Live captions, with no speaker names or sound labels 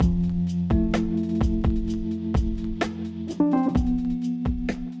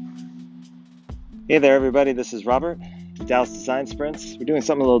Hey there, everybody. This is Robert, Dallas Design Sprints. We're doing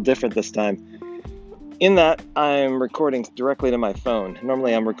something a little different this time. In that, I'm recording directly to my phone.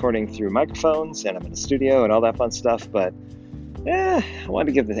 Normally, I'm recording through microphones, and I'm in a studio and all that fun stuff, but I wanted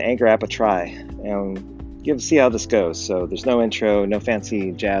to give the Anchor app a try and see how this goes. So there's no intro, no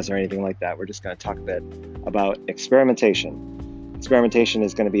fancy jazz or anything like that. We're just going to talk a bit about experimentation. Experimentation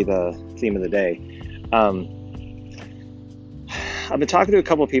is going to be the theme of the day. I've been talking to a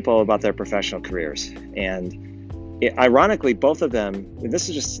couple of people about their professional careers, and ironically, both of them,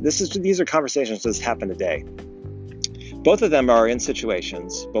 these are conversations that just happen today. Both of them are in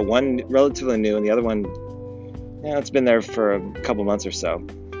situations, but one relatively new and the other one, it's been there for a couple months or so,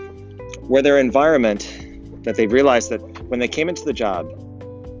 where their environment, that they've realized that when they came into the job,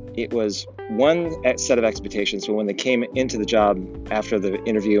 it was one set of expectations, but when they came into the job after the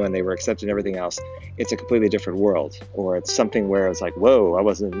interview and they were accepted and everything else, it's a completely different world, or it's something where it's like, whoa, I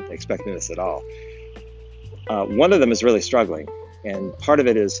wasn't expecting this at all. One of them is really struggling, and part of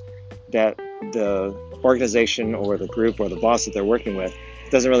it is that the organization or the group or the boss that they're working with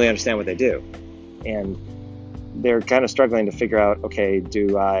doesn't really understand what they do, and they're kind of struggling to figure out, okay,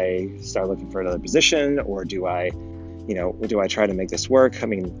 do I start looking for another position, or do I try to make this work? I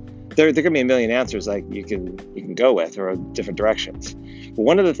mean, there can be a million answers like you can go with, or different directions. But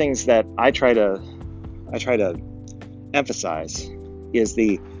one of the things that I try to emphasize is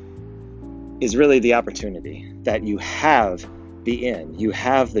really the opportunity that you have you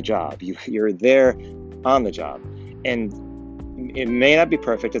have the job, you're there on the job, and it may not be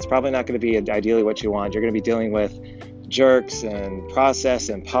perfect. It's probably not going to be ideally what you want. You're going to be dealing with jerks and process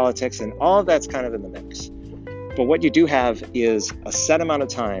and politics, and all of that's kind of in the mix. But what you do have is a set amount of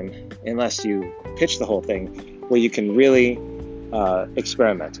time, unless you pitch the whole thing, where you can really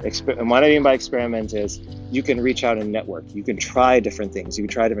experiment. And what I mean by experiment is you can reach out and network. You can try different things. You can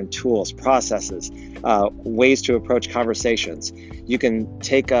try different tools, processes, ways to approach conversations. You can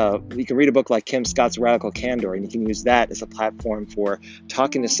read a book like Kim Scott's Radical Candor, and you can use that as a platform for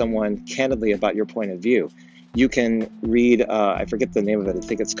talking to someone candidly about your point of view. You can read, I forget the name of it, I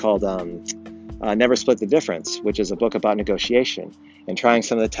think it's called Never Split the Difference, which is a book about negotiation and trying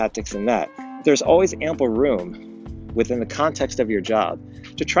some of the tactics in that. There's always ample room within the context of your job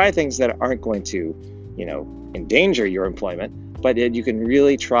to try things that aren't going to, endanger your employment, but you can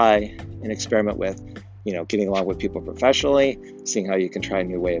really try and experiment with, getting along with people professionally, seeing how you can try a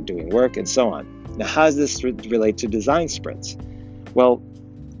new way of doing work, and so on. Now, how does this relate to design sprints? Well,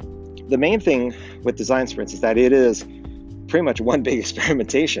 the main thing with design sprints is that it is pretty much one big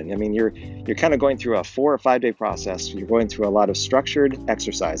experimentation. I mean, you're kind of going through a 4 or 5 day process. You're going through a lot of structured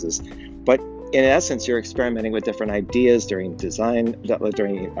exercises, but in essence, you're experimenting with different ideas during design,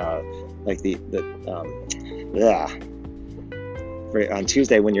 on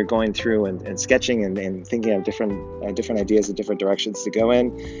Tuesday when you're going through and sketching and thinking of different ideas and different directions to go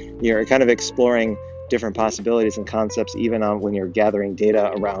in. You're kind of exploring different possibilities and concepts, even when you're gathering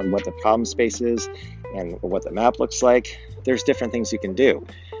data around what the problem space is and what the map looks like. There's different things you can do.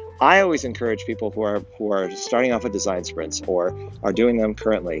 I always encourage people who are starting off with design sprints or are doing them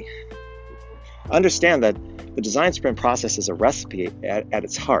currently, understand that the design sprint process is a recipe at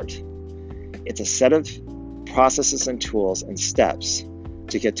its heart. It's a set of processes and tools and steps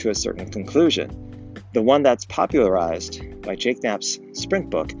to get to a certain conclusion. The one that's popularized by Jake Knapp's sprint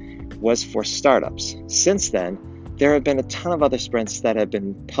book was for startups. Since then, there have been a ton of other sprints that have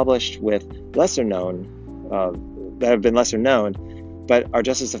been published with lesser known, but are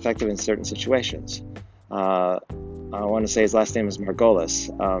just as effective in certain situations. I want to say his last name is Margolis.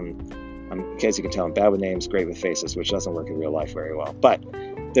 In case you can tell, I'm bad with names, great with faces, which doesn't work in real life very well. But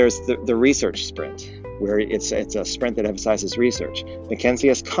there's the research sprint, where it's a sprint that emphasizes research. McKinsey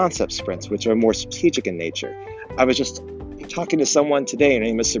has concept sprints, which are more strategic in nature. I was just talking to someone today, her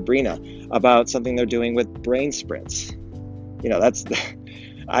name is Sabrina, about something they're doing with brain sprints. It's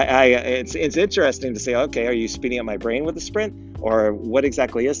interesting to say, okay, are you speeding up my brain with a sprint, or what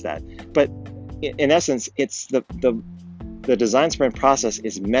exactly is that? But in essence, it's the design sprint process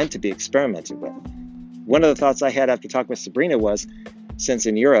is meant to be experimented with. One of the thoughts I had after talking with Sabrina was, since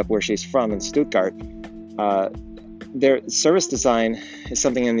in Europe, where she's from, in Stuttgart, their service design is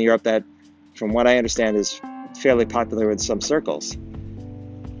something in Europe that, from what I understand, is fairly popular in some circles.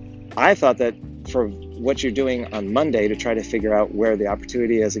 I thought that for what you're doing on Monday to try to figure out where the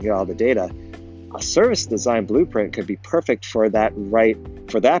opportunity is and get all the data, a service design blueprint could be perfect for that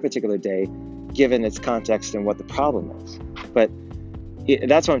particular day, given its context and what the problem is. But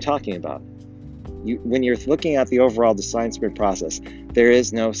that's what I'm talking about. When you're looking at the overall design sprint process, there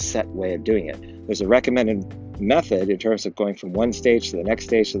is no set way of doing it. There's a recommended method in terms of going from one stage to the next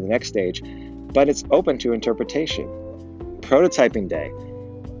stage to the next stage, but it's open to interpretation. Prototyping day,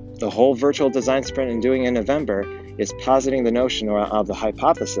 the whole virtual design sprint and doing in November is positing the notion of the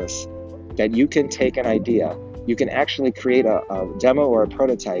hypothesis that you can take an idea, you can actually create a demo or a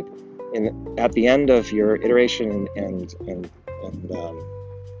prototype at the end of your iteration and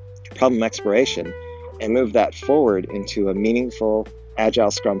problem exploration, and move that forward into a meaningful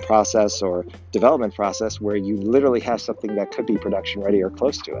agile scrum process or development process where you literally have something that could be production ready or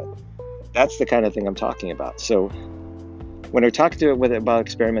close to it. That's the kind of thing I'm talking about. So when we're talking about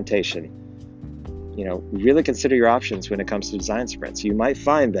experimentation, really consider your options when it comes to design sprints. You might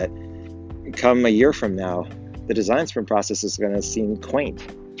find that come a year from now, the design sprint process is going to seem quaint.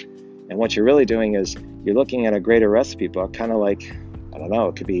 And what you're really doing is you're looking at a greater recipe book, kind of like, I don't know,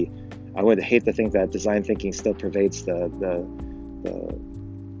 it could be, I would hate to think that design thinking still pervades the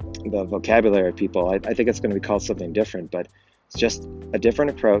vocabulary of people. I think it's going to be called something different, but it's just a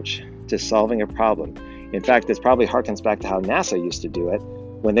different approach to solving a problem. In fact, this probably harkens back to how NASA used to do it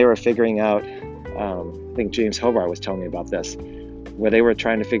when they were figuring out, I think James Hobart was telling me about this, where they were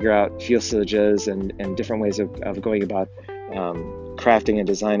trying to figure out fuselages and different ways of going about crafting and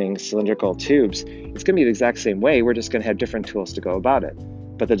designing cylindrical tubes. It's going to be the exact same way. We're just going to have different tools to go about it.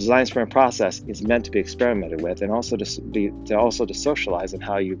 But the design sprint process is meant to be experimented with, and also to socialize in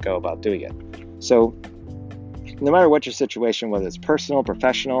how you go about doing it. So no matter what your situation, whether it's personal,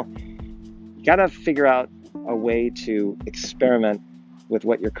 professional, you got to figure out a way to experiment with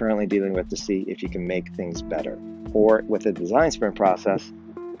what you're currently dealing with to see if you can make things better. Or with the design sprint process,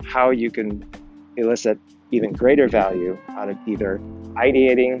 how you can elicit even greater value out of either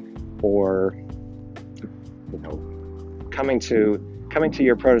ideating or coming to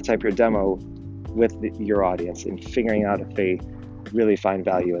your prototype, your demo with your audience and figuring out if they really find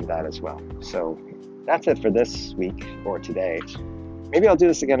value in that as well. So that's it for this week or today. Maybe I'll do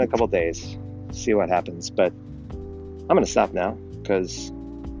this again in a couple days, see what happens. But I'm going to stop now because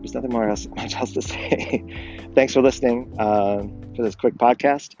there's nothing much else to say. Thanks for listening for this quick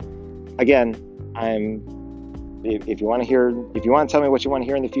podcast. Again, if you want to tell me what you want to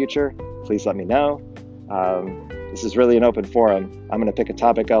hear in the future, please let me know. This is really an open forum. I'm going to pick a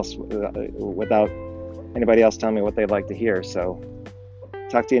topic else without anybody else telling me what they'd like to hear. So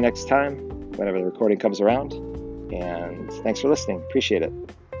talk to you next time, whenever the recording comes around. And thanks for listening. Appreciate it.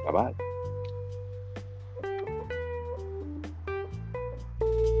 Bye-bye.